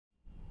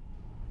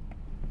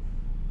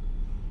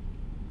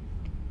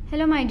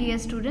Hello my dear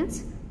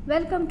students,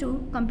 welcome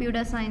to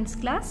computer science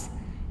class.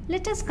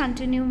 Let us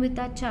continue with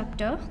our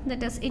chapter,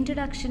 that is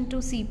Introduction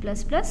to C++.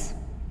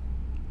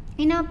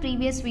 In our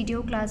previous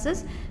video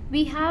classes,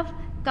 we have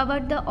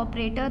covered the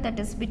operator,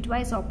 that is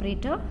bitwise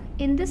operator.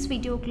 In this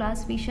video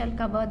class, we shall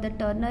cover the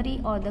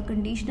ternary or the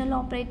conditional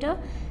operator,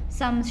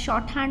 some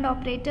shorthand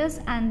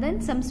operators and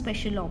then some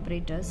special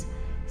operators.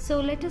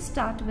 So let us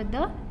start with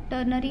the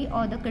ternary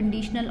or the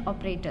conditional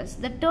operators.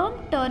 The term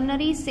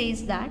ternary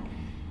says that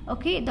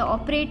the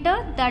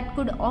operator that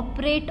could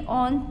operate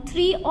on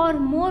 3 or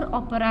more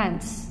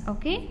operands.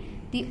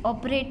 The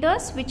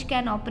operators which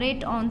can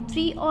operate on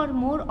 3 or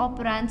more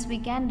operands, we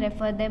can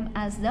refer them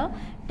as the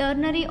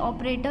ternary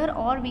operator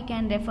or we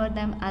can refer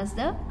them as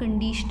the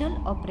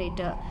conditional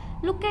operator.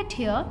 Look at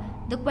here,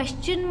 the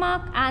question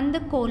mark and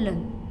the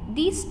colon.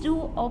 These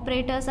two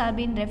operators are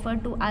being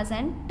referred to as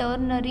an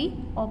ternary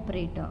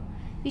operator.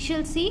 We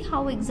shall see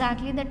how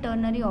exactly the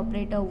ternary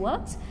operator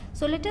works.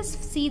 So let us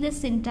see the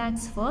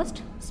syntax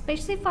first.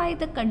 Specify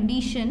the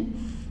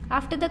condition.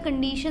 After the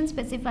condition,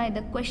 specify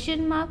the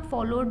question mark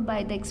followed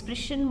by the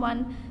expression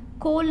 1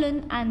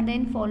 colon and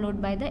then followed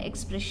by the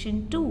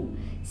expression 2.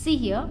 See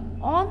here,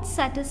 on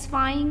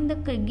satisfying the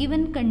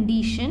given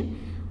condition,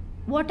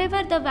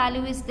 whatever the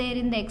value is there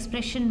in the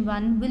expression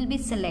 1 will be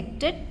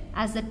selected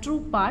as the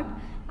true part,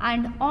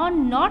 and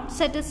on not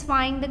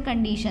satisfying the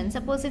condition,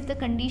 suppose if the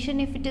condition,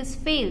 if it is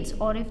fails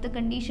or if the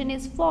condition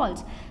is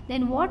false,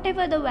 then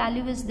whatever the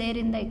value is there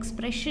in the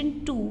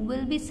expression 2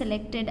 will be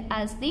selected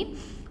as the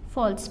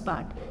false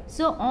part.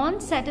 So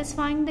on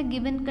satisfying the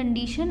given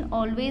condition,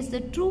 always the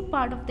true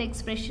part of the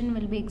expression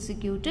will be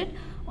executed.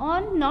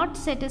 On not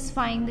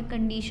satisfying the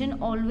condition,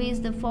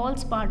 always the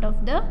false part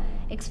of the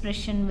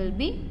expression will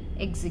be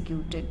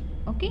executed.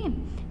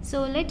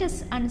 So let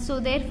us, and so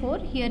therefore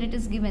here it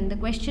is given the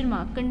question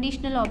mark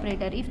conditional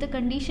operator. If the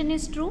condition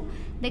is true,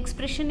 the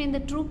expression in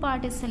the true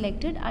part is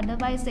selected,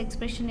 otherwise the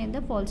expression in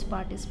the false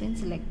part is been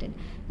selected.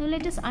 Now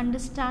let us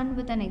understand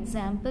with an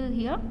example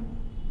here.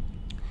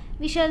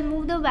 We shall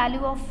move the value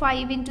of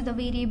 5 into the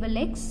variable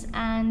x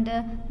and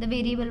the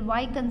variable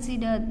y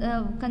consider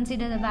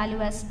the value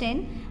as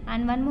 10,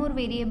 and one more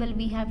variable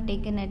we have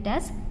taken it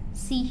as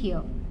c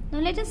here. Now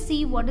let us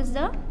see what is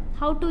the,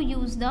 how to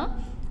use the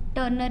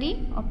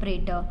ternary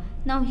operator.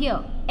 Now here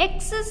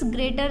x is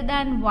greater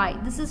than y,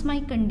 this is my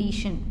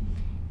condition.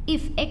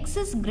 If x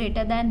is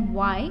greater than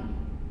y,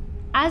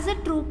 as a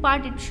true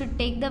part it should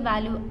take the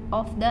value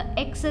of the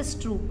x as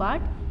true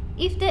part.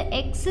 If the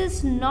x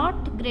is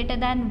not greater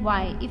than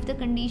y, if the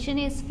condition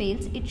is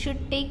fails, it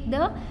should take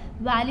the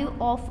value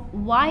of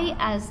y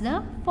as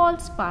the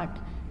false part.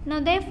 Now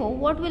therefore,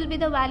 what will be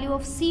the value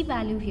of c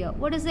value here?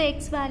 What is the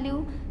x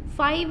value?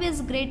 5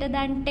 is greater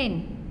than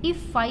 10. If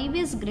 5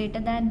 is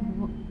greater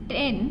than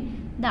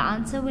 10, the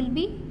answer will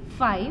be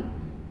 5,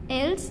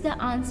 else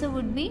the answer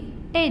would be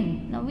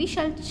 10. Now we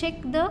shall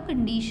check the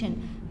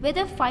condition.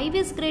 Whether 5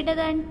 is greater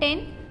than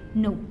 10?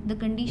 No, the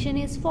condition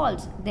is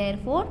false.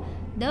 Therefore,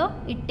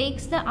 it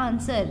takes the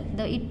answer,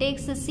 it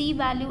takes the c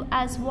value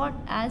as what?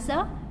 As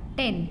a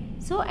 10.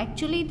 So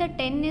actually the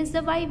 10 is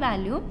the y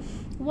value,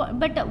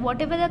 but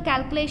whatever the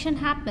calculation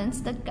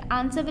happens, the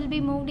answer will be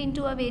moved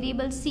into a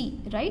variable c,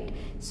 right?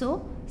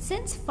 So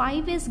since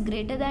 5 is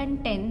greater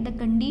than 10, the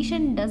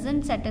condition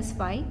doesn't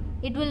satisfy,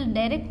 it will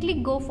directly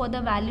go for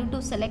the value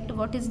to select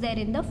what is there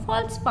in the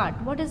false part.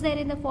 What is there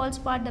in the false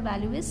part? The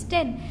value is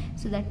 10.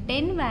 So the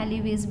 10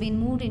 value is being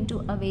moved into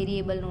a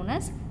variable known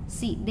as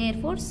c.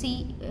 Therefore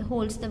c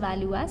holds the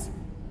value as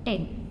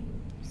 10.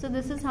 So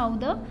this is how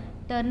the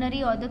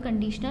ternary or the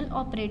conditional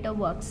operator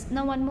works.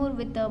 Now one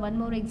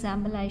more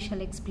example I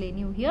shall explain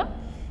you here.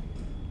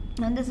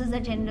 And this is the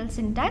general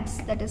syntax,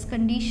 that is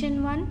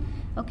condition 1,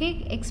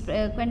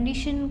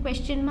 condition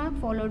question mark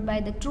followed by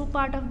the true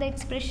part of the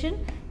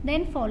expression,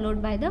 then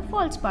followed by the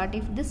false part.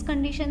 If this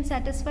condition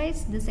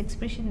satisfies, this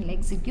expression will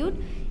execute.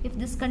 If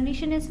this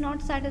condition is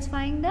not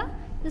satisfying,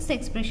 this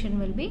expression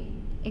will be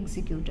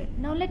executed.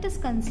 Now let us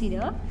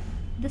consider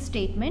the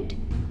statement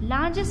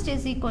largest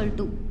is equal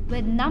to,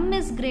 where num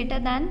is greater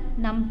than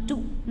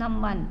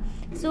num1.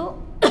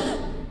 So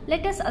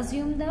let us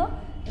assume the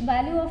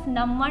value of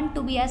num1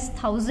 to be as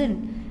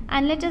 1000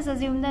 and let us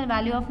assume the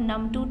value of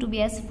num2 to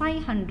be as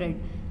 500.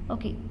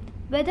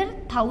 Whether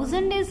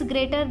 1000 is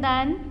greater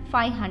than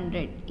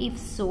 500, if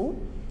so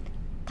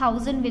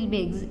 1000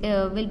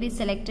 will be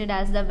selected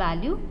as the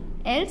value,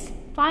 else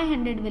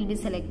 500 will be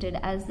selected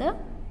as the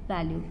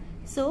value.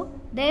 So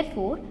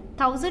therefore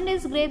 1000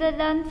 is greater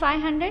than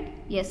 500,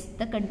 yes,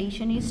 the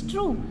condition is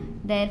true.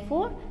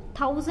 Therefore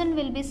 1000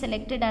 will be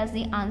selected as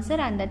the answer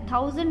and the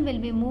 1000 will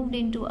be moved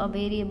into a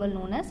variable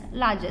known as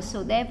largest.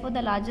 So therefore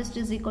the largest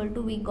is equal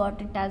to, we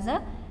got it as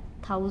a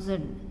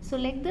 1000. So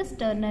like this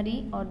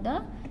ternary or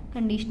the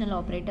conditional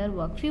operator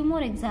work. Few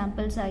more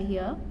examples are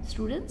here,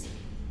 students.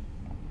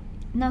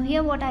 Now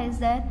here what is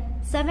there?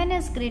 7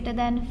 is greater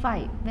than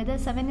 5. Whether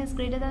 7 is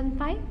greater than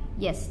 5?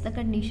 Yes, the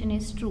condition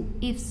is true.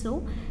 If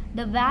so,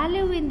 the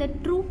value in the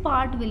true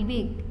part will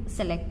be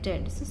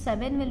selected. So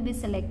 7 will be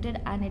selected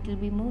and it will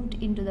be moved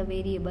into the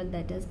variable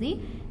that is the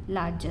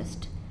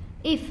largest.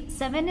 If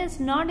 7 is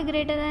not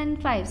greater than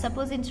 5,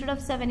 suppose instead of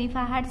 7, if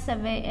I had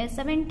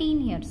 17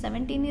 here,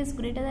 17 is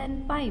greater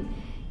than 5.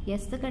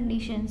 Yes, the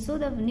condition. So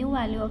the new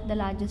value of the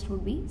largest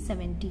would be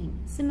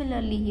 17.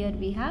 Similarly, here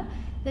we have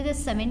whether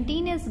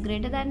 17 is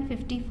greater than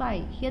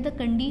 55. Here the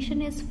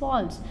condition is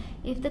false.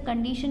 If the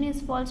condition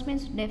is false,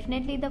 means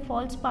definitely the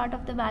false part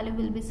of the value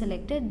will be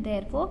selected.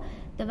 Therefore,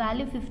 the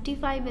value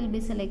 55 will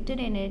be selected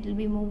and it will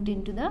be moved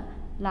into the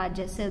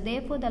largest. So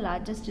therefore, the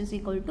largest is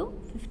equal to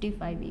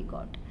 55 we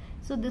got.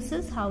 So this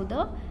is how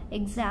the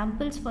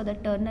examples for the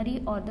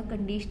ternary or the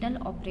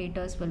conditional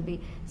operators will be.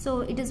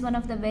 So it is one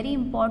of the very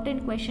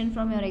important question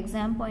from your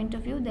exam point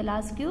of view. They'll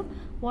ask you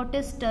what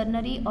is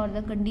ternary or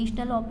the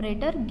conditional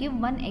operator. Give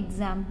one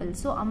example.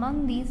 So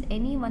among these,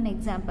 any one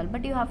example,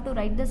 but you have to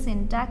write the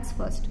syntax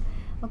first.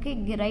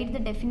 Okay, write the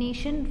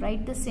definition,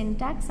 write the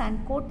syntax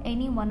and quote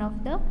any one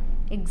of the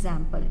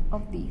example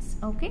of these.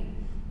 Okay.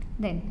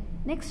 Then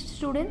next,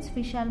 students,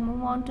 we shall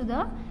move on to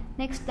the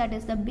next, that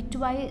is the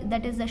bitwise,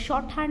 that is the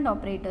shorthand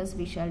operators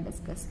we shall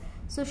discuss.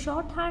 So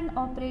shorthand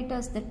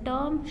operators, the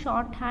term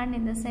shorthand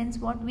in the sense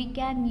what we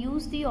can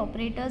use the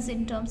operators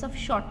in terms of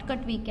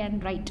shortcut we can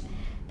write.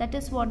 That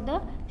is what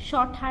the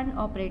shorthand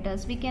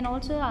operators. We can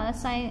also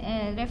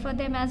refer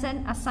them as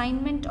an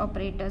assignment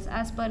operators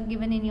as per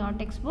given in your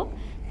textbook.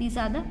 These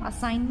are the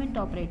assignment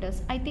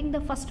operators. I think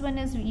the first one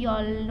is you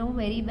all know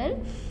very well.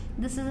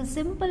 This is a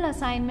simple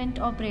assignment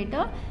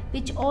operator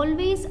which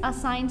always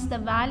assigns the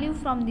value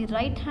from the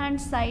right hand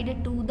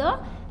side to the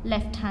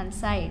left hand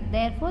side.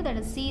 Therefore, that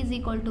is C is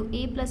equal to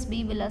A plus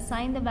B will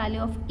assign the value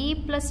of A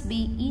plus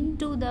B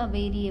into the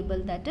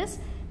variable that is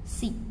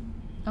C.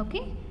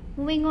 Okay.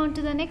 Moving on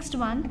to the next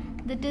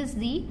one, that is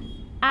the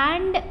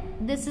AND.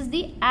 This is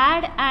the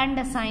add and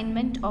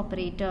assignment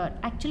operator.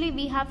 Actually,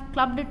 we have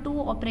clubbed two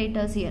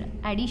operators here,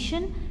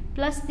 addition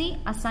plus the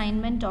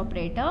assignment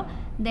operator.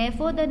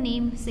 Therefore, the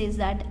name says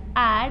that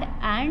add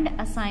and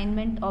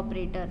assignment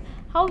operator.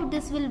 How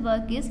this will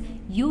work is,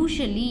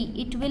 usually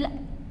it will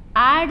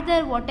add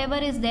the whatever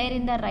is there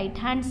in the right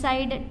hand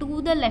side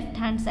to the left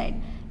hand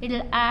side. It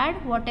will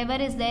add whatever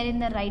is there in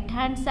the right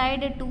hand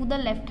side to the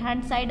left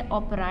hand side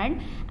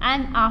operand,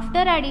 and after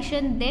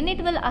addition then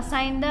it will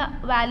assign the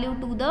value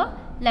to the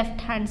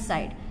left hand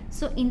side.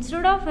 So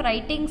instead of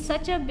writing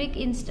such a big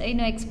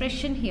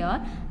expression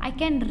here, I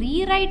can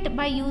rewrite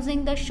by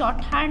using the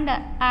shorthand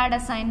add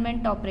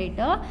assignment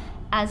operator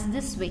as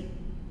this way.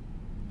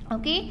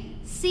 Okay,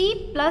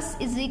 C plus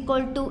is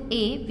equal to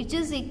A, which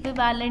is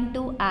equivalent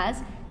to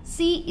as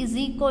C is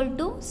equal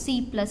to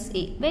C plus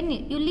A. When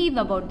you leave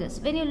about this,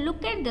 when you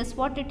look at this,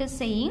 what it is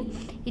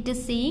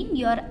saying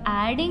you are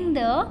adding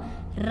the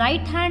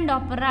right hand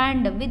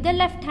operand with the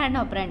left hand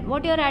operand.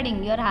 What you are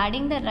adding? You are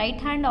adding the right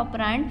hand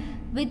operand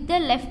with the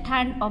left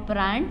hand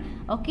operand.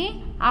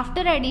 Okay,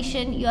 after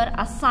addition you are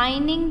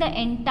assigning the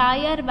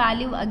entire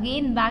value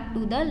again back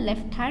to the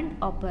left hand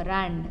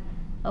operand.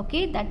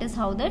 Okay, that is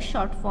how the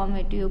short form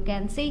it you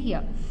can say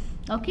here.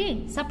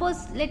 Okay,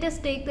 suppose let us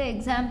take the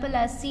example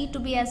as C to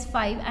be as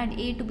 5 and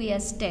A to be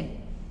as 10.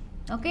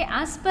 Okay,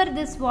 as per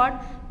this,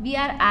 what we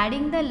are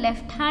adding the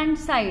left hand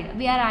side,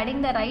 we are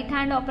adding the right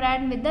hand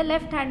operand with the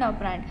left hand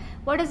operand.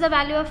 What is the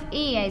value of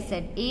A? I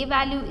said A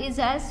value is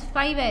as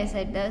 5. I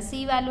said the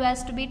C value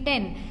has to be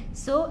 10.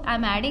 So I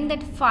am adding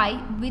that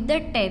 5 with the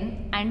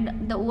 10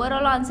 and the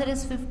overall answer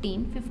is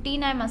 15.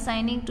 15 I am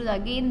assigning to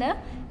again the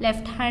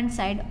left hand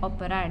side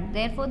operand.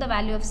 Therefore, the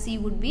value of C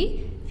would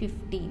be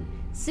 15.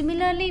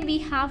 Similarly, we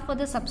have for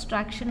the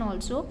subtraction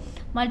also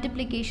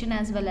multiplication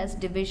as well as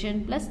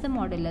division plus the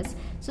modulus.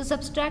 So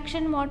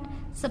subtraction, what?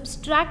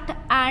 Subtract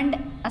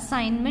and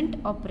assignment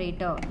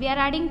operator. We are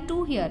adding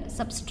two here,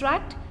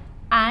 subtract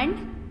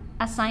and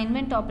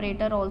assignment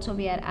operator also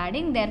we are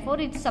adding.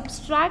 Therefore, it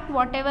subtract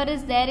whatever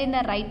is there in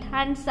the right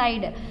hand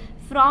side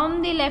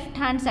from the left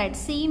hand side,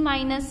 C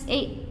minus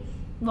A.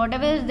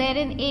 Whatever is there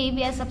in A,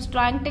 we are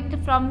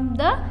subtracting from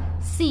the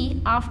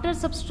C. After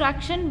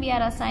subtraction, we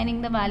are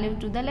assigning the value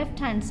to the left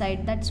hand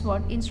side. That's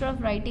what, instead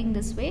of writing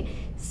this way,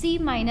 C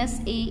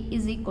minus A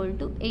is equal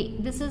to A.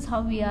 This is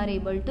how we are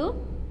able to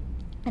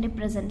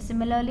represent.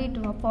 Similarly,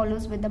 it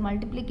follows with the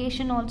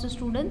multiplication also,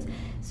 students.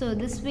 So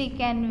this we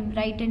can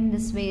write in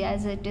this way,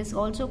 as it is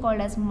also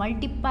called as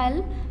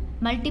multiply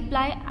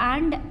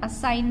and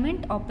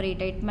assignment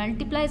operator. It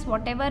multiplies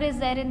whatever is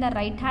there in the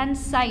right hand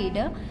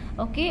side,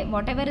 okay,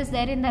 whatever is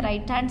there in the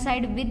right hand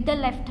side with the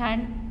left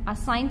hand,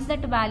 assigns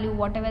that value,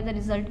 whatever the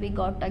result we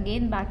got,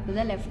 again back to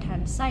the left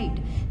hand side.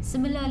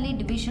 Similarly,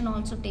 division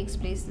also takes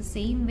place the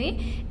same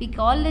way. We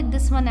call it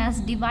this one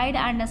as divide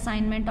and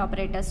assignment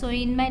operator. So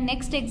in my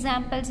next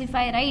examples, if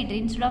I write,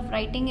 instead of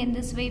writing in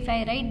this way, if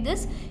I write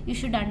this, you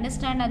should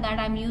understand that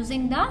I am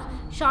using the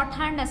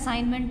shorthand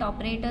assignment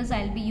operators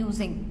I will be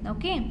using.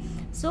 Okay,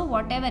 so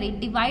whatever, it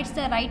divides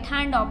the right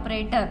hand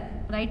operator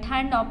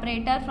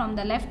from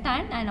the left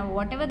hand, and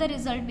whatever the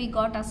result we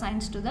got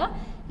assigns to the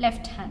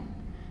left hand.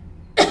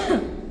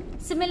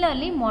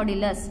 Similarly,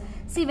 modulus.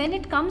 See, when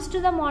it comes to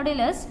the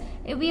modulus,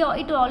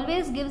 it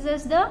always gives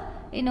us the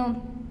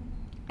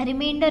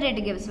remainder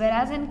it gives,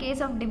 whereas in case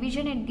of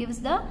division it gives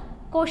the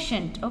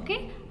quotient.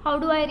 Okay, how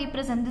do I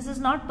represent? This is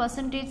not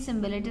percentage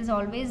symbol, it is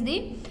always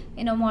the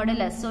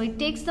modulus. So it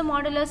takes the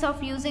modulus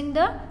of using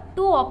the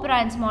two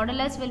operands.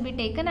 Modulus will be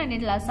taken and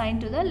it will assign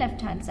to the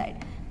left hand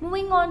side.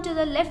 Moving on to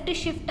the left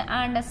shift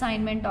and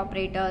assignment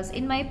operators.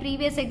 In my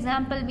previous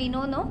example we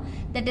know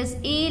that is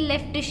A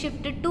left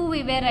shift 2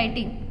 we were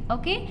writing.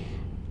 Okay,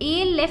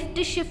 A left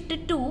shift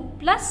 2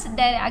 plus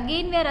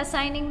again we are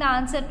assigning the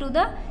answer to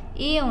the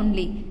A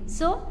only.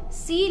 So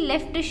C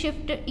left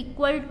shift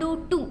equal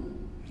to 2.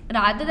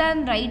 Rather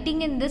than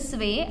writing in this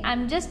way, I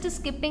am just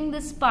skipping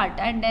this part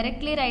and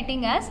directly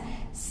writing as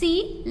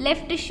C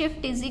left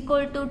shift is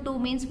equal to 2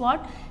 means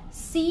what?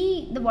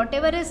 C,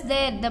 whatever is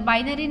there, the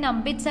binary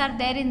bits are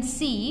there in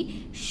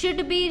C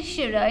we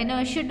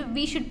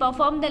should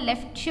perform the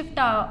left shift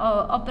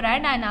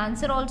operand, and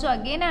answer also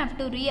again I have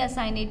to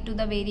reassign it to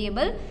the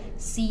variable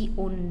C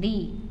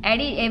only.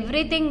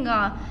 Everything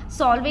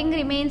solving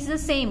remains the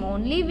same,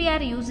 only we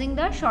are using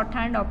the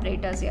shorthand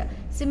operators here.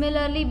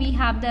 Similarly, we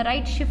have the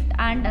right shift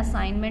and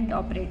assignment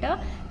operator.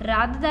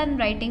 Rather than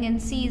writing in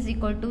C is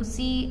equal to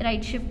C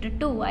right shift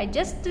 2, I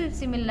just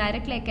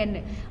directly I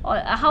can.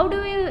 How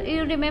do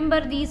you remember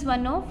these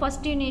one? No,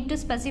 first you need to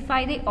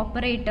specify the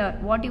operator,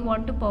 what you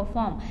want to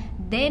perform.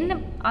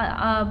 Then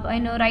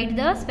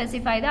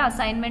specify the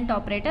assignment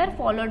operator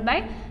followed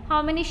by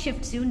how many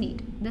shifts you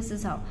need. This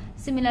is how.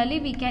 Similarly,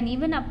 we can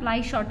even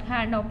apply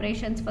shorthand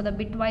operations for the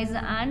bitwise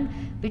and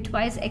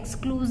bitwise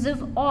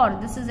exclusive OR.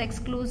 This is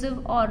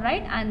exclusive OR,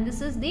 right? And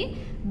this is the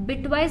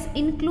bitwise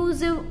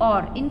inclusive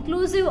OR.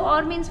 Inclusive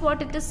OR means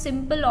what? It is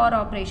simple OR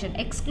operation.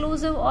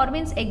 Exclusive OR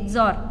means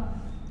XOR.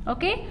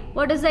 Okay,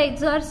 what does the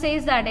XOR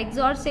says? That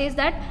XOR says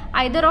that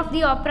either of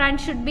the operands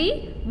should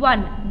be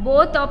 1.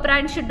 Both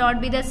operands should not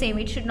be the same.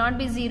 It should not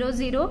be 0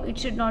 0. It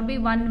should not be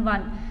 1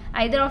 1.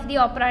 Either of the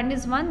operand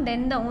is 1,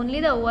 then only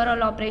the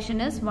overall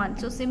operation is 1.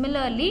 So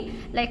similarly,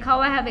 like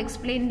how I have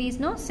explained these,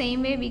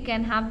 same way we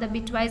can have the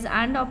bitwise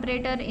AND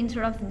operator.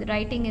 Instead of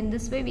writing in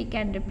this way, we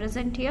can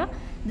represent here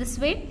this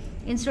way.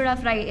 Instead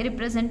of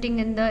representing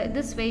in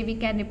this way, we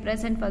can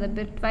represent for the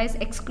bitwise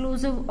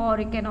exclusive, or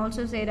you can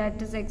also say that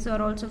is XOR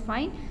also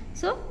fine.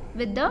 So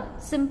with the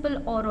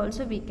simple OR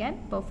also we can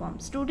perform.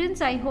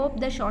 Students, I hope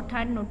the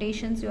shorthand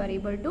notations you are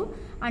able to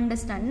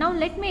understand. Now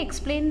let me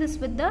explain this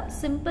with the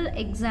simple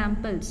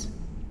examples.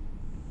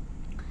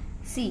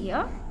 See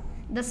here,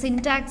 the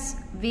syntax: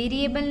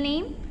 variable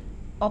name,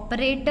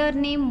 operator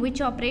name,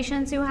 which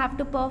operations you have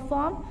to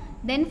perform,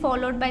 then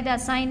followed by the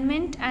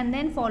assignment, and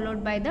then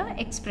followed by the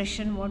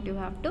expression what you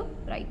have to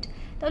write.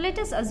 So let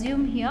us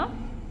assume here,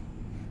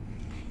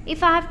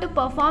 if I have to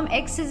perform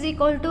x is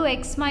equal to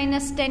x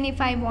minus 10,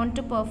 if I want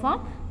to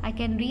perform, I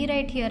can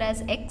rewrite here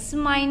as x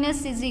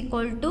minus is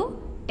equal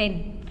to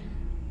 10.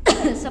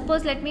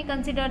 Suppose let me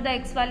consider the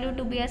x value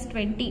to be as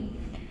 20.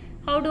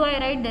 How do I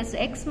write this?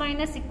 X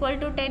minus equal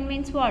to 10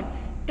 means what?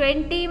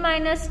 20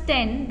 minus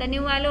 10, the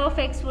new value of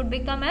x would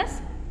become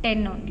as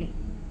 10 only.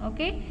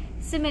 Okay.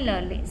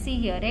 Similarly, see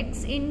here,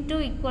 x into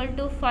equal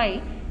to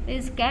 5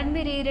 can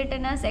be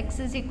rewritten as x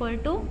is equal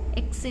to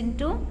x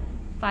into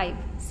 5.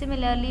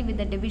 Similarly with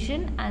the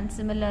division and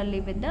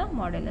similarly with the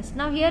modulus.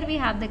 Now here we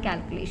have the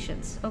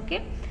calculations.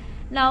 Okay.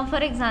 Now for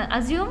example,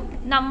 assume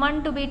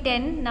num1 to be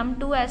 10,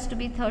 num2 has to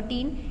be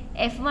 13,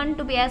 f1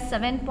 to be as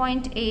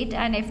 7.8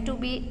 and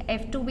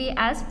f2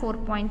 as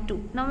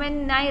 4.2. Now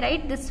when I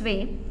write this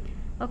way,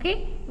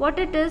 okay, what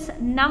it is,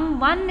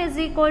 num1 is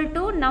equal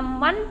to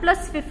num1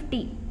 plus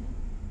 50.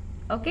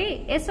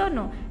 Okay, yes or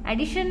no?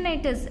 Addition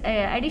it is,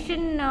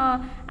 addition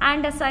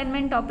and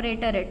assignment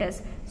operator it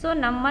is. So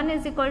num1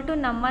 is equal to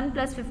num1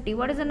 plus 50.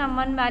 What is the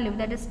num1 value?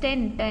 That is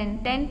 10.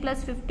 10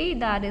 plus 50,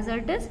 the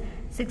result is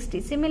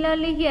 60.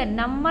 Similarly here,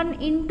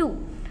 num1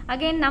 into,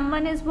 again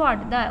num1 is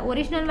what? The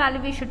original value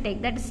we should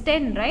take, that is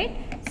 10, right?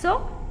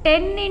 So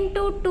 10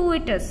 into 2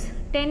 it is.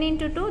 10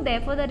 into 2,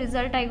 therefore the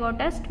result I got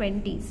as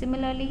 20.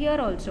 Similarly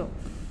here also,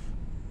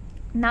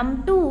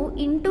 num2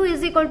 into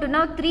is equal to,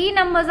 now 3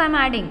 numbers I am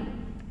adding.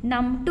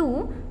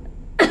 Num2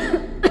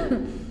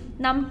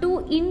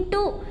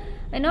 into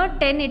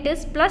 10 it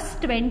is plus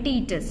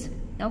 20 it is.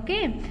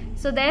 Okay,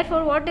 so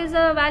therefore what is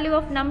the value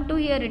of num2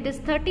 here? It is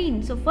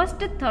 13. So first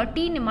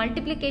 13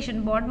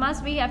 multiplication,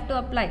 BODMAS we have to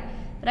apply,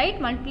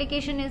 right?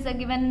 Multiplication is a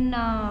given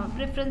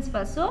preference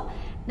first. So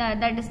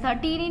that is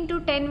 13 into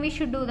 10 we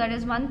should do, that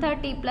is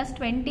 130 plus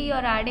 20 you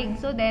are adding.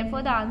 So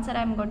therefore the answer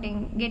I am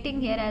getting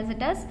here as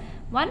it is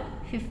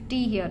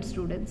 150 here,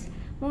 students.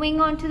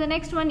 Moving on to the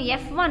next one,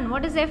 f1.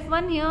 What is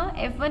f1 here?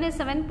 f1 is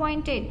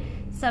 7.8.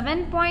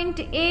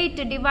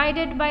 7.8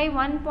 divided by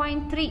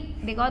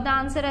 1.3. They got the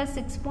answer as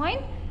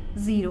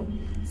 6.0.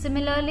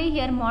 Similarly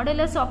here,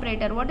 modulus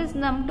operator. What is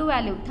num2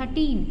 value?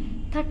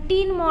 13.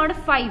 13 mod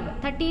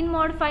 5. 13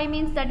 mod 5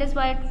 means that is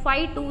why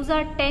 5 2s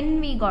are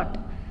 10 we got.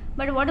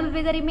 But what will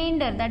be the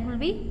remainder? That will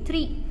be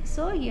 3.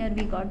 So here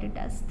we got it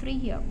as 3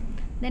 here.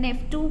 Then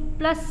f2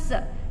 plus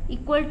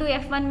equal to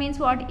f1 means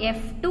what?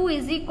 f2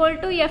 is equal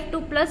to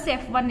f2 plus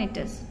f1 it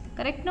is.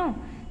 Correct? No?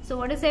 So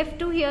what is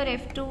f2 here?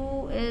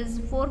 f2 is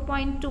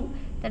 4.2.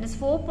 That is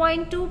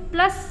 4.2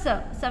 plus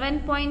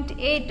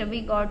 7.8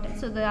 we got.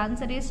 So the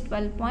answer is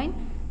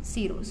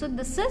 12.0. So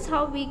this is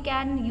how we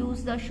can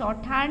use the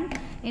shorthand,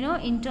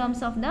 in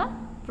terms of the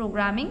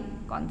programming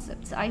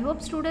concepts. I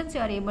hope students,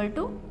 you are able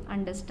to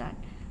understand.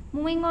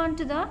 Moving on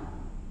to the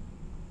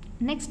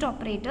next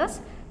operators,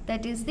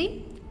 that is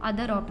the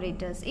other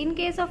operators. In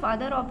case of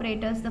other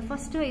operators, the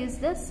first is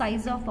the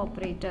size of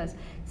operators.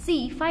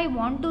 See, if I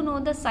want to know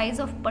the size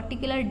of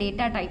particular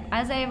data type,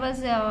 as I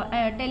was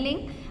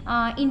telling,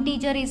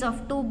 integer is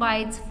of 2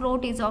 bytes,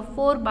 float is of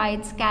 4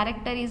 bytes,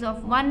 character is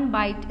of 1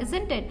 byte,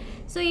 isn't it?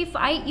 So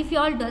if you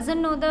all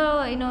doesn't know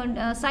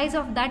the size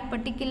of that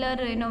particular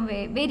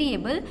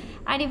variable,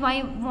 and if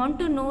I want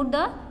to know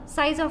the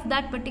size of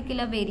that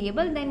particular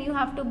variable, then you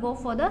have to go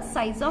for the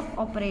size of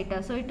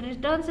operator. So it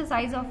returns the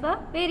size of a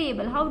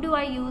variable. How do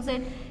I use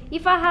it?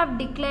 If I have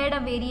declared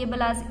a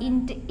variable as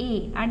int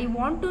a and you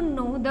want to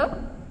know the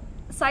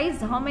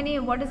size,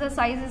 what is the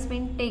size is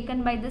being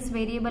taken by this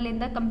variable in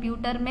the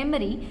computer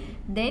memory,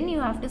 then you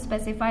have to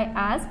specify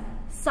as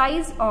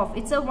size of,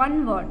 it's a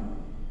one word,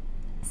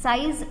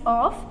 size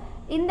of,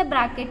 in the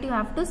bracket you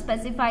have to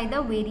specify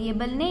the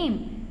variable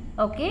name,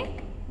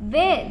 okay,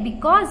 where,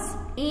 because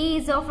a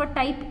is of a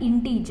type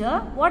integer,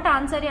 what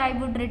answer I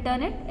would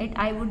return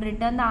I would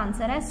return the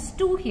answer as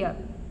 2 here.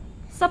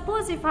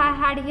 Suppose if I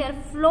had here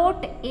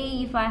float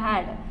a, if I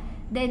had,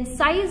 then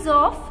size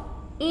of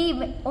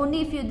a,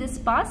 only if you this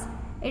pass,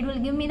 it will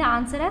give me the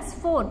answer as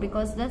 4,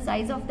 because the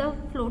size of the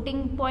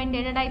floating point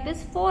data type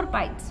is 4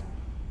 bytes.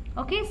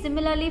 Okay,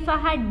 similarly if I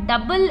had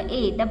double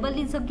a, double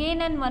is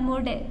again and one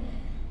more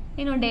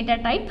data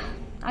type,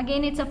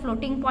 again it's a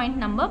floating point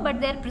number, but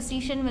their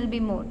precision will be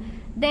more.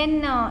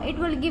 Then it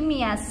will give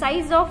me as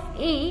size of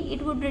a,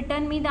 it would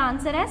return me the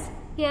answer as,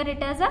 here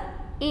it is a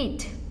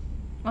 8.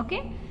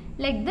 Okay,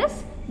 like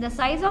this, the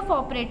size of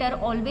operator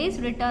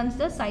always returns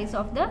the size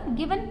of the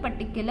given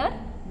particular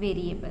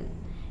variable.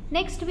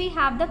 Next we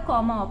have the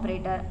comma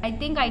operator. I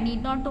think I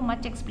need not too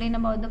much explain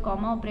about the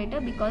comma operator,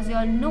 because you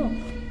all know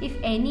if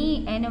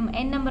any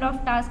n number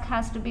of tasks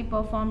has to be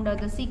performed or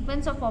the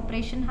sequence of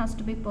operation has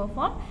to be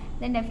performed,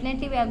 then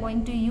definitely we are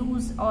going to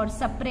use or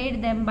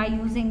separate them by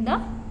using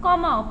the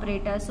comma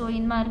operator. So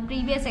in my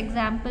previous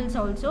examples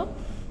also,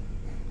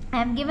 I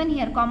have given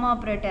here comma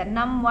operator,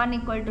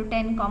 num1 equal to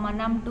 10, comma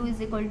num2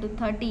 is equal to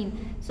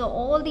 13. So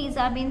all these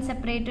are being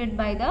separated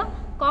by the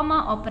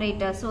comma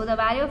operator. So the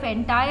value of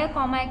entire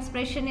comma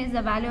expression is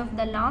the value of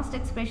the last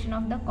expression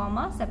of the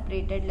comma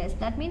separated list.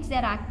 That means they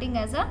are acting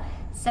as a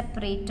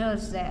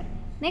separators there.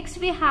 Next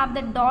we have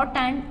the dot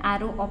and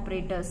arrow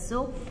operators.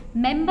 So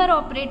member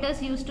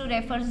operators used to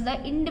refer to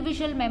the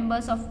individual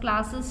members of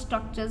classes,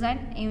 structures and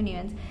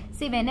unions.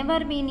 See, whenever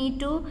we need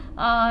to,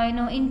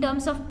 in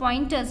terms of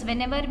pointers,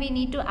 whenever we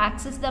need to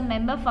access the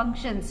member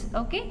functions,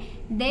 okay,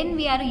 then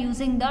we are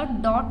using the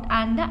dot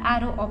and the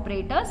arrow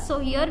operators. So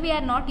here we are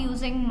not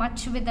using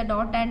much with the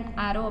dot and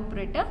arrow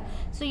operator.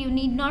 So you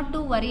need not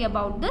to worry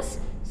about this.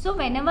 So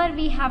whenever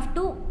we have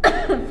to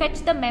fetch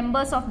the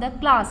members of the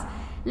class,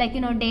 like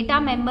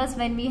data members,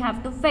 when we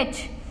have to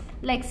fetch,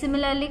 like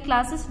similarly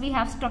classes we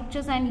have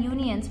structures and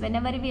unions,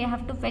 whenever we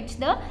have to fetch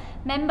the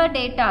member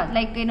data,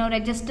 like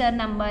register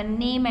number,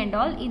 name and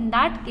all, in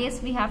that case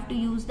we have to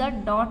use the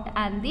dot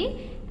and the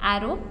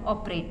arrow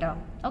operator.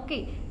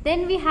 Okay,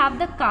 then we have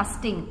the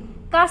casting.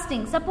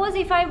 Suppose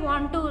if I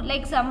want to,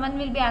 like someone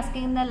will be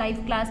asking in the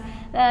live class,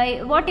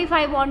 what if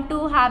I want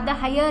to have the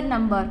higher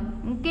number,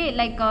 okay,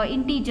 like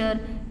integer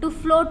to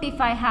float,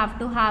 if I have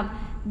to have,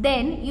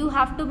 then you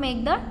have to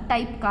make the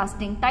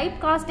typecasting.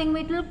 Typecasting,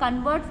 it will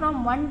convert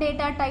from one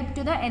data type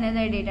to the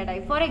another data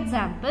type. For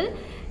example,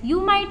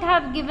 you might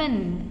have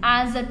given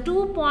as a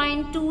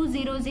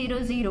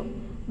 2.2000,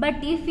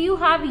 but if you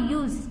have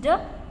used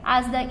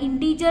as the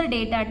integer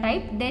data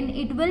type, then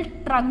it will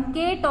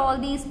truncate all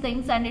these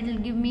things and it will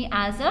give me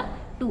as a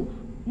 2.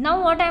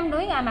 Now what I am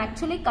doing, I am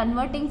actually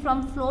converting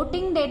from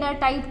floating data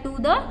type to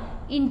the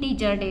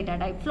integer data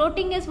type.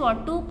 Floating is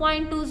what?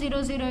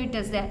 2.200 it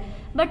is there.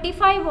 But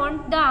if I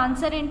want the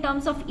answer in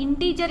terms of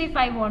integer, if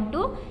I want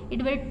to,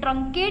 it will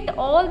truncate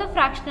all the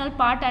fractional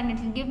part and it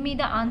will give me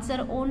the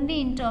answer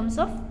only in terms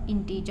of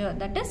integer,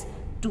 that is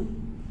 2.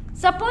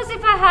 Suppose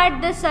if I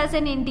had this as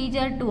an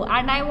integer 2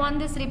 and I want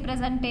this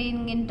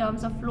representing in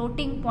terms of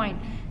floating point.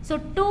 So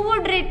 2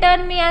 would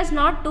return me as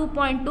not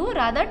 2.2,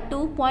 rather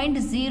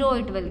 2.0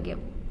 it will give.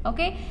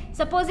 Okay,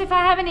 suppose if I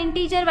have an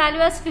integer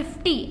value as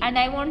 50 and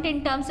I want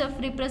in terms of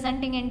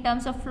representing in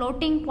terms of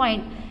floating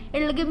point,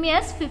 it will give me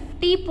as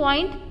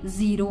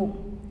 50.0.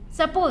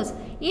 Suppose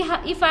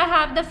if I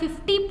have the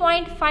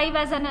 50.5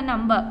 as a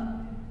number,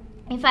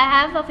 if I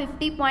have a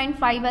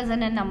 50.5 as a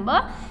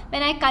number,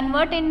 when I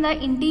convert in the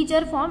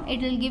integer form,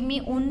 it will give me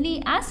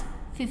only as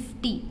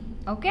 50.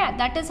 Okay,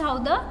 that is how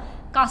the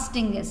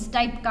casting is,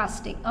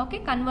 typecasting. Okay,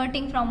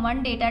 converting from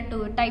one data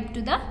type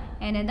to the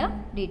another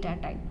data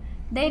type.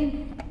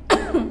 Then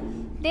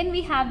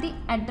we have the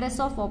address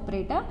of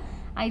operator.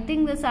 I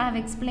think this I have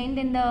explained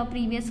in the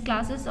previous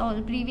classes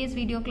or previous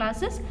video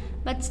classes,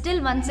 but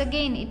still once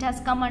again it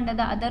has come under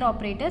the other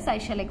operators. I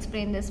shall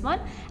explain this one.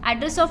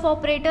 Address of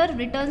operator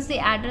returns the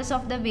address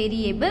of the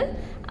variable.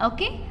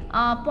 Okay,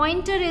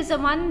 pointer is the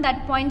one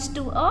that points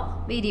to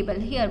a variable.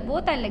 Here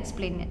both I'll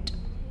explain it.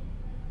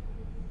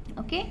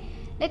 Okay,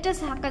 let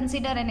us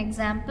consider an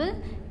example.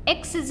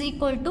 X is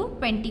equal to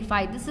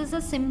 25. This is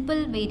a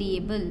simple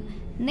variable.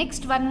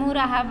 Next, one more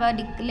I have a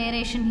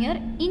declaration here.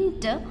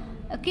 Int,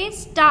 okay,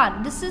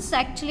 star. This is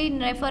actually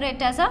refer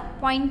it as a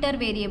pointer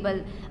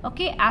variable.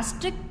 Okay,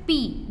 asterisk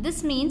p.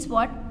 This means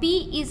what?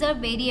 P is a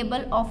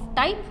variable of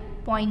type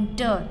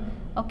pointer.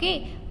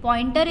 Okay,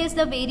 pointer is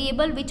the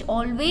variable which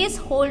always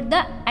hold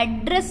the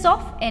address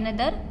of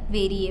another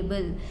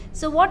variable.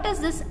 So what does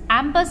this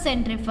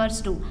ampersand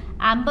refers to?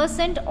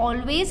 Ampersand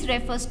always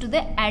refers to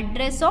the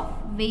address of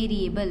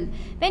variable.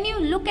 When you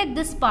look at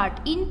this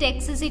part, int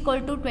x is equal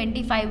to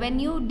 25, when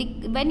you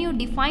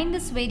define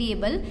this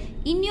variable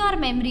in your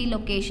memory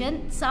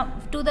location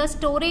to the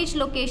storage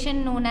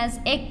location known as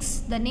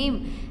x, the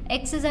name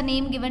x is a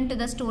name given to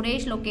the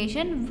storage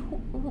location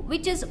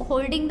which is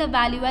holding the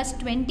value as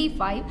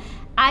 25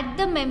 at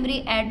the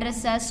memory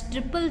address as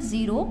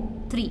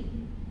 0003.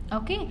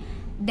 Okay,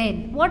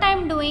 then what I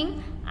am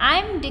doing, I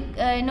am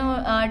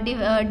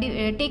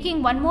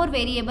taking one more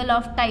variable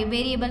of type,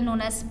 variable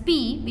known as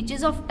p, which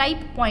is of type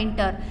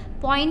pointer.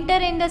 Pointer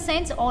in the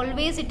sense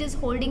always it is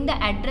holding the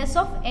address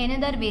of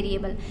another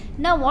variable.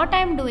 Now what I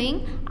am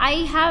doing, I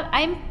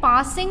am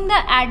passing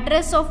the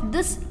address of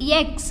this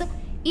x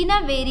in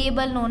a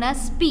variable known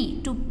as p.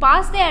 To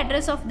pass the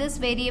address of this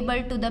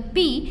variable to the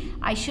p,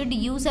 I should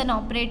use an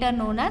operator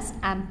known as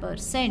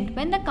ampersand.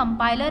 When the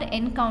compiler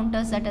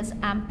encounters that as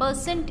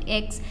ampersand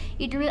x,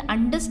 it will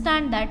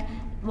understand that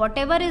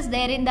whatever is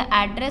there in the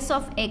address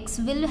of x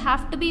will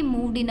have to be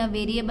moved in a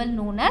variable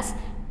known as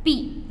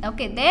p.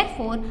 Okay,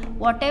 therefore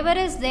whatever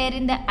is there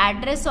in the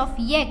address of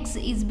x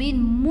is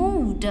being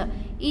moved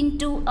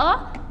into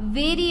a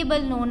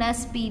variable known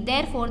as p.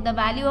 Therefore the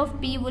value of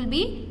p will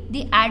be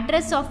the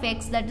address of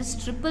x, that is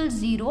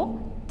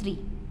 0003.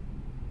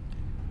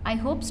 I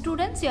hope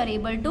students you are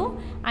able to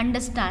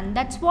understand.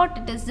 That's what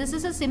it is. This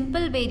is a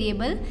simple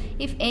variable.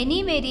 If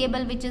any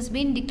variable which has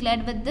been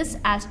declared with this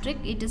asterisk,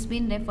 it is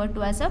been referred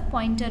to as a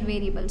pointer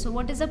variable. So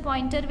what is a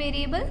pointer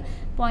variable?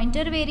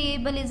 Pointer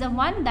variable is a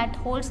one that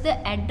holds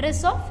the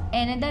address of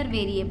another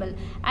variable.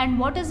 And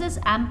what is this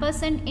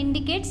ampersand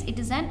indicates? It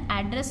is an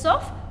address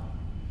of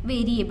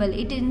variable.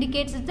 It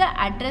indicates the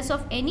address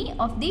of any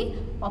of the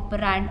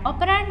operand.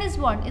 Operand is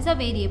what? Is a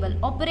variable.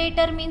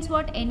 Operator means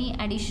what? Any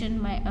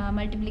addition,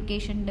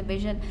 multiplication,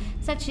 division,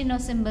 such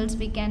symbols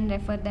we can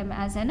refer them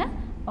as an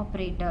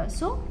operator.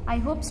 So I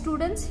hope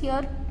students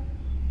here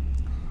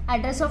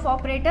address of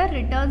operator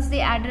returns the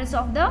address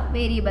of the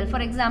variable. For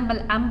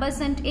example,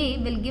 ampersand a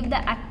will give the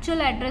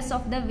actual address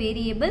of the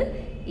variable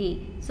a.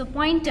 So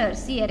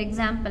pointers here,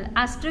 example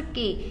asterisk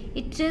a,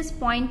 it is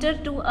pointer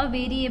to a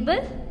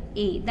variable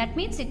a. That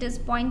means it is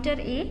pointer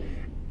a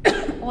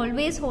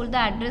always hold the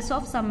address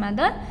of some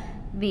other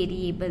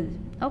variable.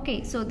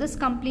 Okay, so this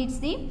completes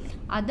the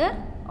other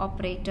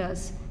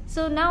operators.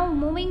 So now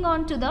moving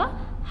on to the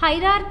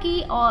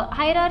hierarchy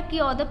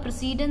or the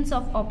precedence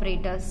of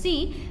operators.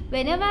 See,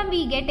 whenever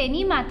we get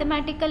any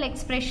mathematical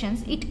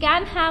expressions, it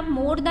can have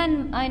more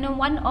than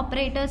one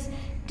operators.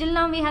 Till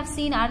now we have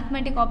seen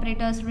arithmetic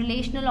operators,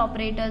 relational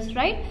operators,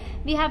 right?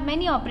 We have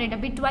many operators,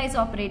 bitwise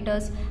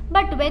operators.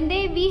 But when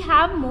we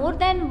have more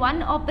than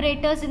one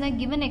operators in a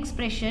given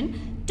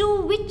expression,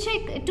 to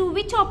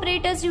which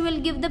operators you will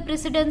give the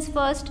precedence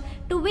first,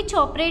 to which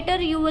operator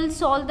you will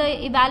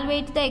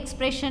evaluate the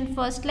expression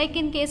first. Like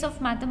in case of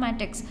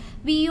mathematics,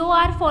 you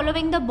are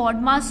following the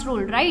BODMAS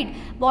rule, right?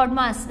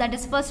 BODMAS, that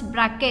is first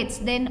brackets,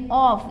 then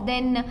of,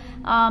 then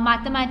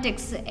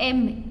mathematics,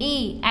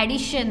 A,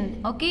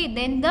 addition, okay,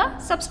 then the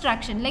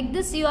subtraction. Like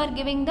this you are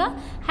giving the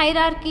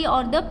hierarchy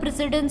or the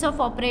precedence of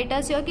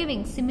operators you are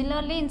giving.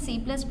 Similarly in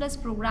C++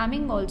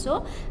 programming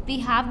also we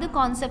have the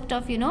concept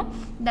of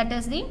that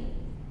is the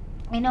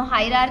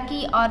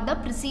hierarchy or the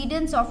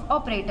precedence of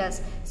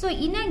operators. So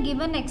in a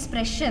given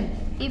expression,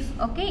 if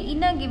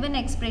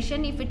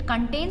it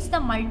contains the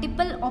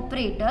multiple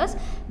operators,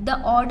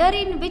 the order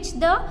in which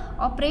the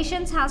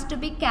operations has to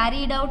be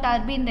carried out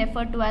are being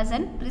referred to as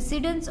an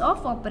precedence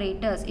of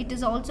operators. It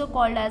is also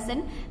called as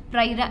an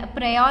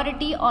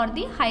priority or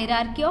the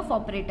hierarchy of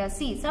operators.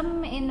 See,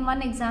 in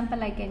one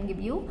example I can give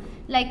you,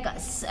 like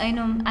as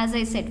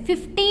I said,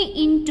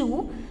 50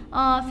 into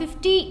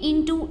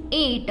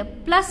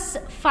 8 plus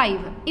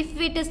 5. If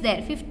it is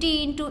there,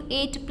 50 into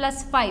 8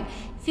 plus 5,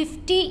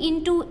 50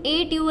 into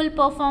 8 you will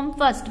perform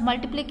first,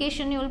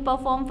 multiplication you will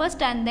perform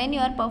first, and then you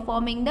are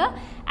performing the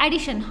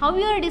addition. How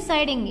you are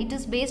deciding? It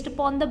is based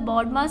upon the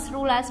BODMAS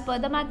rule as per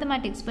the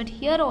mathematics. But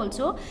here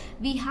also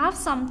we have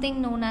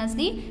something known as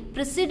the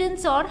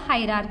precedence or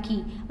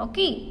hierarchy.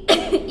 Okay,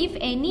 if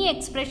any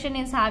expression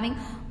is having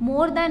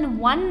more than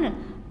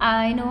one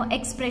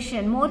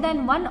expression, more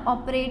than one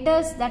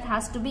operators that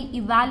has to be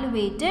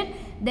evaluated,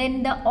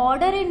 then the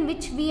order in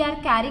which we are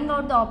carrying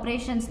out the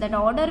operations, that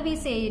order we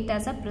say it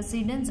as a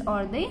precedence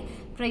or the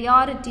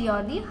priority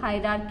or the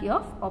hierarchy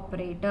of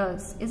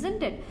operators,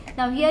 isn't it?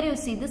 Now here you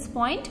see this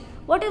point.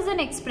 What is an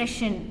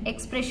expression?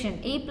 Expression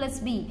A plus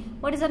B.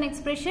 What is an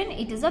expression?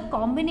 It is a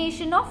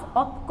combination of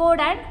opcode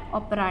and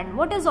operand.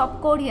 What is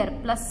opcode here?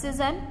 Plus is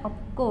an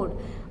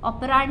opcode.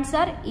 Operands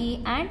are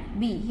A and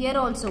B. Here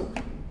also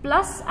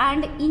plus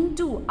and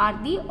into are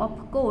the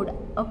opcode.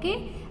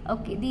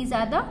 Okay, these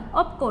are the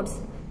opcodes.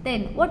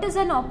 Then what is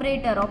an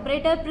operator?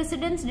 Operator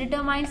precedence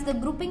determines the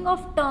grouping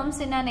of terms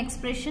in an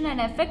expression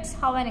and affects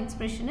how an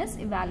expression is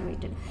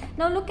evaluated.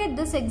 Now look at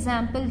this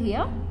example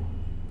here.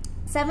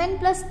 7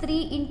 plus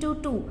 3 into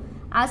 2.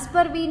 As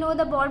per we know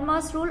the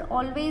BODMAS rule,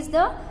 always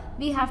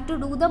we have to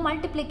do the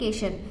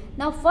multiplication.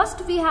 Now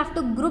first we have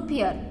to group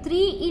here.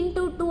 3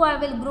 into 2 I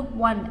will group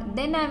 1.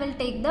 Then I will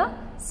take the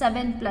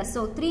 7 plus.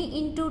 So 3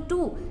 into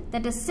 2,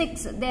 that is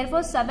 6.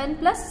 Therefore 7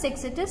 plus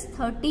 6, it is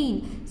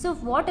 13. So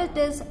what it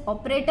is?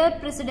 Operator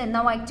precedence.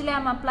 Now actually I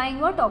am applying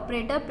what?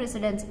 Operator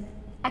precedence.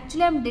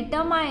 Actually I am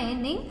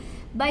determining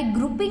by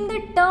grouping the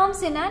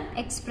terms in an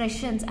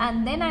expressions,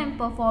 and then I am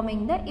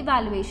performing the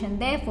evaluation.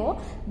 Therefore,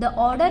 the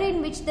order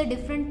in which the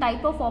different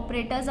type of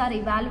operators are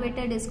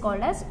evaluated is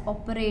called as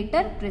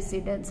operator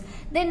precedence.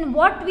 Then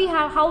what we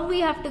have, how we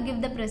have to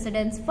give the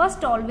precedence?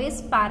 First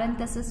always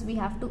parenthesis we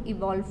have to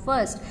evolve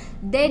first.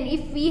 Then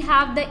if we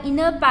have the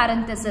inner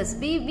parenthesis,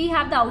 we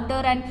have the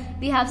outer and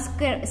we have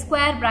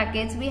square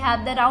brackets, we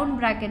have the round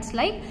brackets,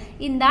 like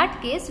in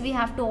that case we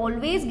have to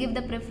always give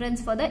the preference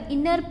for the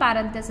inner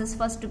parenthesis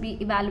first to be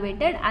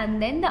evaluated,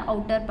 and then the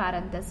outer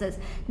parenthesis.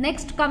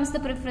 Next comes the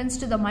preference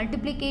to the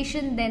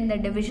multiplication, then the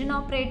division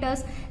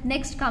operators,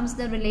 next comes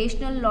the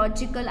relational,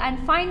 logical, and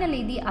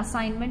finally the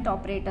assignment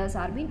operators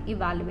are being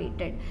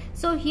evaluated.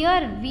 So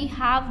here we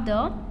have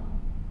the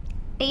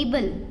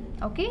table.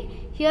 Okay,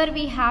 here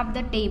we have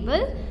the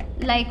table.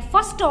 Like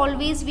first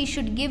always we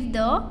should give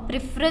the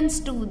preference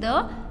to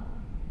the,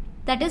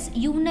 that is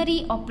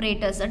unary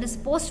operators, that is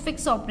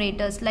postfix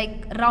operators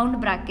like round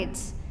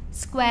brackets,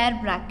 square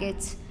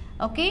brackets.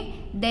 Okay,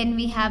 then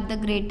we have the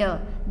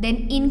greater,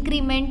 then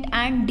increment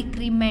and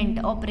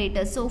decrement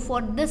operators. So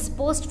for this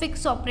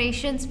postfix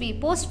operations, we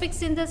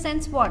postfix in the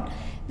sense what?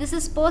 This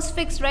is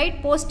postfix,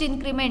 right? Post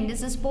increment,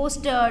 this is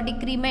post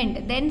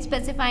decrement, then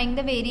specifying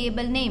the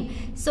variable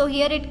name. So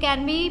here it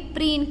can be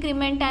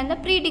pre-increment and the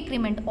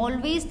pre-decrement.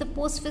 Always the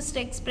postfix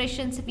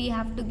expressions we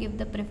have to give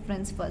the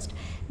preference first.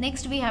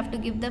 Next we have to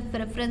give the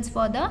preference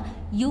for the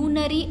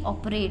unary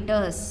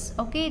operators.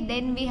 Okay,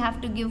 then we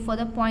have to give for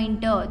the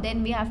pointer,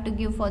 then we have to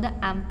give for the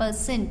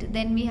ampersand,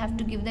 then we have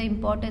to give the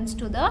importance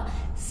to the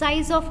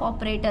size of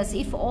operators.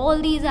 If all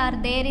these are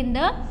there in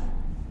the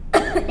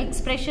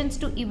expressions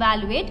to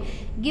evaluate,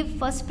 give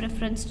first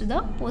preference to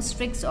the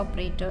postfix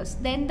operators,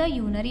 then the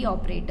unary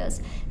operators.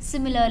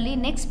 Similarly,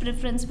 next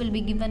preference will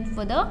be given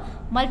for the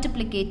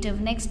multiplicative,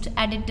 next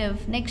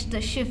additive, next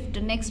the shift,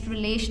 next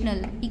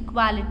relational,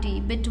 equality,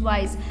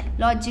 bitwise,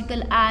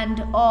 logical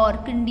and or,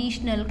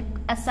 conditional,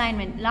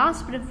 assignment.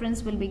 Last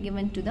preference will be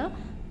given to the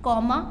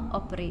comma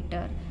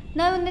operator.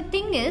 Now the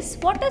thing is,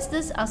 what is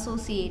this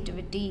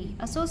associativity?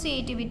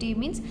 Associativity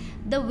means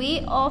the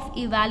way of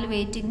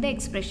evaluating the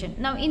expression.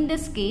 Now in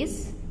this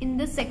case, in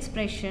this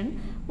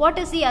expression, what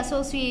is the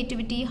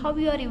associativity? How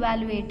you are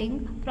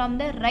evaluating from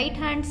the right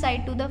hand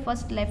side to the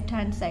first left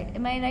hand side.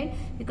 Am I right?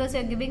 Because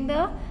you are giving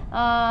the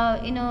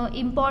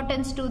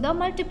importance to the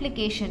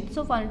multiplication.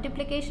 So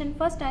multiplication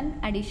first and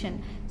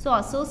addition. So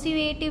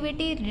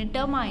associativity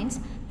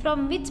determines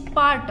from which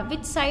part,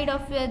 which side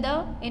of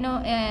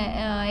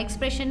the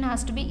expression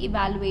has to be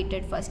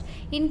evaluated first.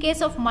 In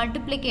case of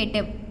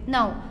multiplicative,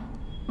 now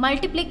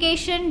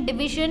multiplication,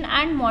 division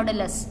and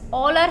modulus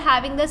all are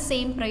having the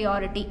same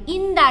priority.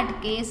 In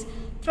that case,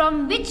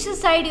 from which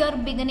side you are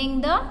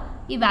beginning the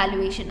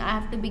evaluation? I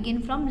have to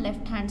begin from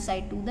left hand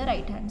side to the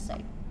right hand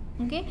side.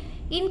 Okay.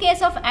 In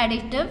case of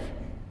additive,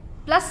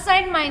 plus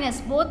and minus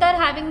both are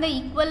having the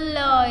equal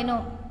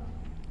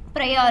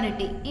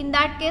priority. In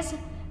that case,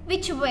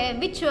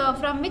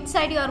 from which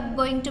side you are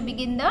going to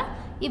begin the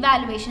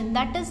evaluation?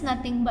 That is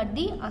nothing but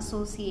the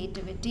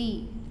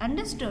associativity.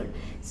 Understood?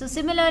 So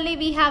similarly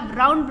we have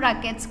round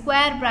brackets,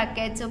 square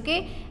brackets,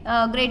 okay,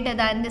 greater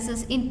than, this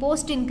is in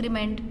post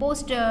increment,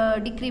 post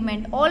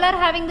decrement, all are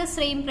having the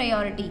same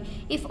priority.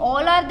 If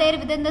all are there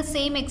within the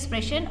same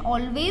expression,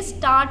 always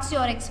starts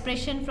your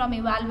expression from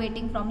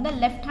evaluating from the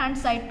left hand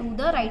side to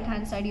the right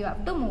hand side you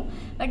have to move.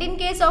 But in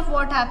case of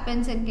what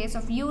happens in case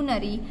of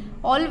unary,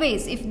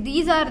 always if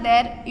these are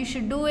there, you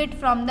should do it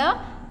from the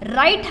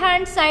right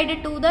hand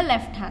side to the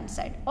left hand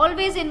side.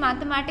 Always in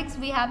mathematics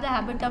we have the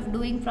habit of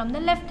doing from the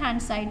left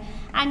hand side,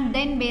 and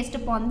then based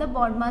upon the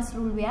BODMAS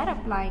rule we are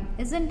applying,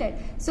 isn't it?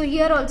 So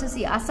here also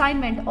see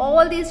assignment,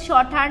 all these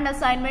shorthand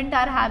assignment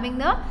are having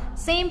the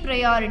same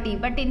priority,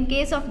 but in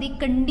case of the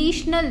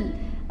conditional,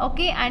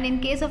 okay, and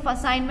in case of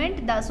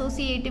assignment the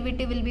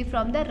associativity will be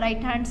from the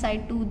right hand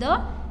side to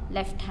the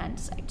left hand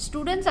side.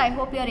 Students, I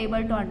hope you are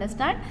able to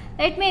understand.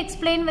 Let me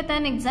explain with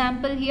an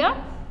example here.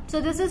 So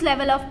this is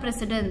level of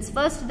precedence.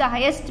 First, the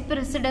highest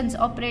precedence,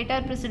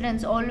 operator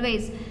precedence,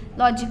 always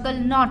logical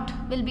not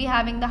will be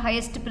having the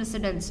highest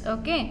precedence.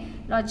 Okay,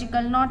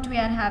 logical not we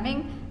are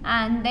having,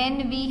 and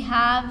then we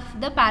have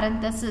the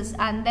parenthesis,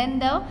 and then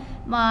the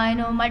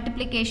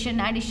multiplication,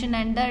 addition,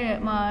 and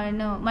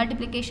the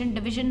multiplication,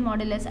 division,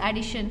 modulus,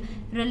 addition,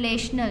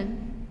 relational.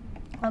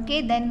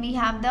 Okay, then we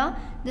have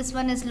this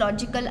one is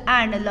logical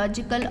and,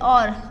 logical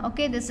or.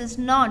 Okay, this is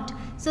not.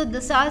 So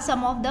these are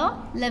some of the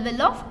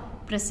level of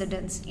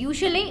precedence.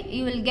 Usually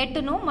you will get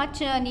to know,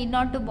 much need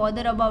not to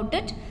bother about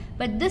it,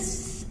 but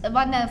this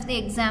one of the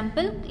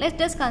example, let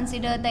us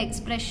consider the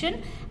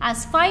expression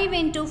as 5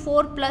 into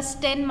 4 plus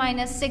 10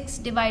 minus 6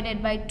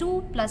 divided by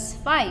 2 plus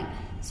 5.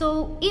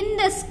 So in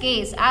this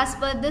case, as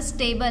per this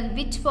table,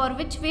 for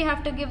which we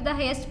have to give the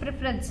highest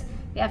preference,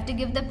 we have to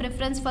give the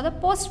preference for the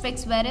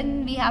postfix,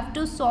 wherein we have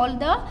to solve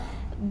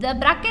the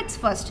brackets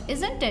first,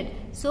 isn't it?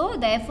 So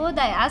therefore,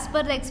 as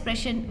per the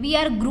expression, we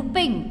are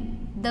grouping.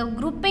 The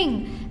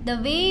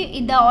way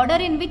in the order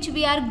in which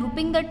we are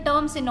grouping the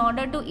terms in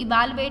order to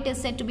evaluate is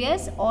said to be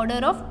as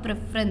order of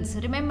preference.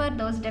 Remember,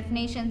 those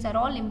definitions are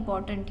all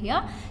important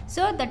here.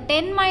 So the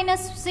 10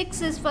 minus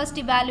 6 is first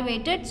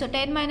evaluated. So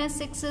 10 minus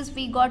 6 is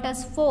we got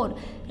as 4,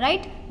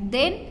 right?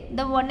 Then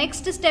the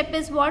next step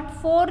is what?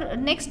 4,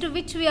 next to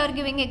which we are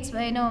giving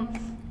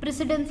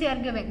precedence, you are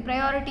giving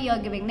priority, you are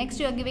giving. Next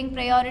you are giving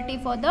priority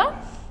for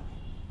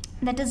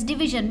that is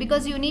division,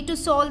 because you need to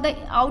solve the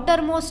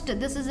outermost.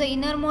 This is the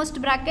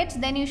innermost brackets,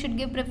 then you should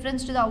give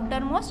preference to the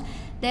outermost.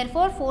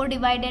 Therefore 4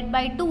 divided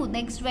by 2,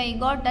 next way I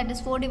got, that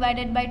is 4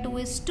 divided by 2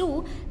 is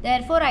 2,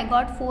 therefore I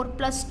got 4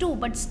 plus 2,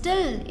 but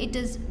still it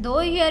is, though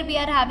here we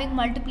are having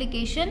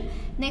multiplication,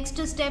 next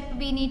step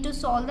we need to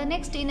solve the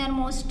next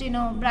innermost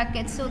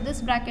bracket. So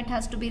this bracket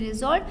has to be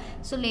resolved.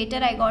 So later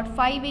I got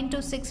 5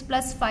 into 6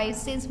 plus 5,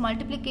 since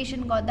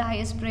multiplication got the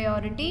highest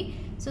priority,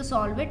 so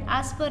solve it.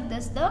 As per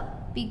this,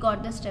 we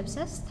got the steps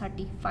as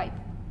 35.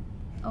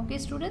 Okay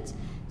students,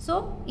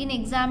 so in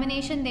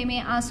examination they may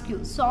ask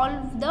you,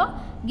 solve the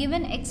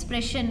given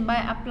expression by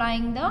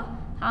applying the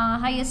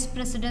highest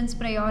precedence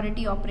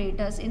priority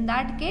operators. In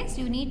that case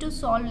you need to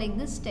solve like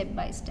this step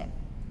by step.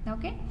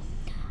 Okay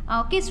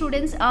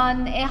students,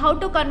 on how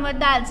to convert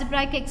the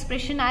algebraic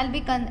expression, I will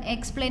be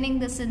explaining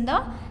this in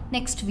the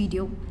next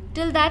video.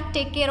 Till that,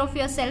 take care of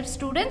yourself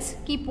students,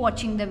 keep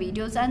watching the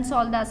videos and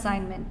solve the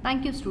assignment.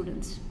 Thank you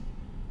students.